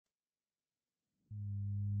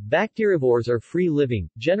Bacterivores are free-living,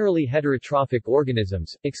 generally heterotrophic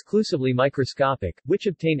organisms, exclusively microscopic, which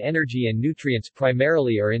obtain energy and nutrients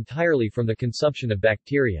primarily or entirely from the consumption of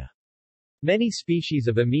bacteria. Many species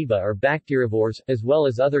of amoeba are bacterivores, as well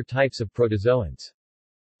as other types of protozoans.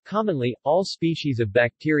 Commonly, all species of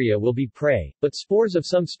bacteria will be prey, but spores of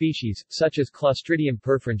some species, such as Clostridium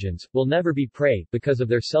perfringens, will never be prey, because of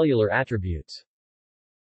their cellular attributes.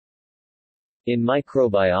 In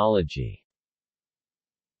microbiology,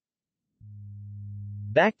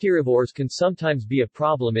 bacterivores can sometimes be a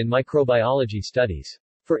problem in microbiology studies.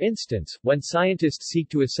 For instance, when scientists seek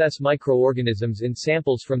to assess microorganisms in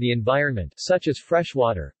samples from the environment, such as fresh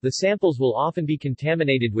water, the samples will often be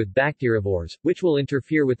contaminated with bacterivores, which will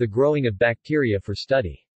interfere with the growing of bacteria for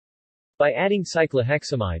study. By adding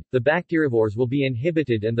cyclohexamide, the bacterivores will be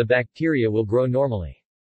inhibited and the bacteria will grow normally.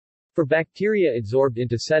 For bacteria adsorbed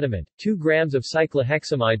into sediment, 2 grams of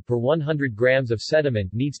cyclohexamide per 100 grams of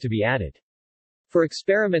sediment needs to be added. For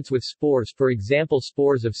experiments with spores, for example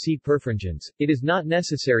spores of C. perfringens, it is not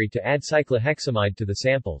necessary to add cyclohexamide to the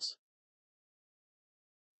samples.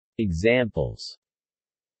 Examples: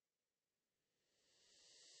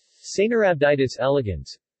 Caenorhabditis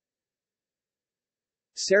elegans,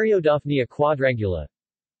 Cereodaphnia quadrangula,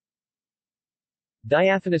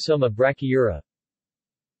 Diaphanosoma brachyura,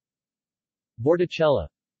 Bordetella,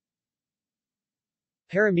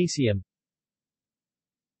 Paramecium.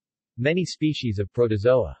 Many species of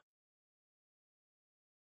protozoa.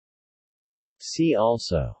 See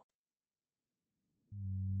also: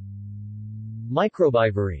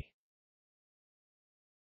 Microbivory.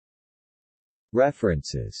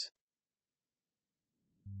 References: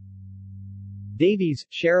 Davies,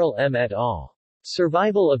 Cheryl M. et al.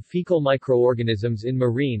 Survival of Fecal Microorganisms in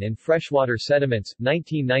Marine and Freshwater Sediments,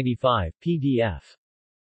 1995, PDF.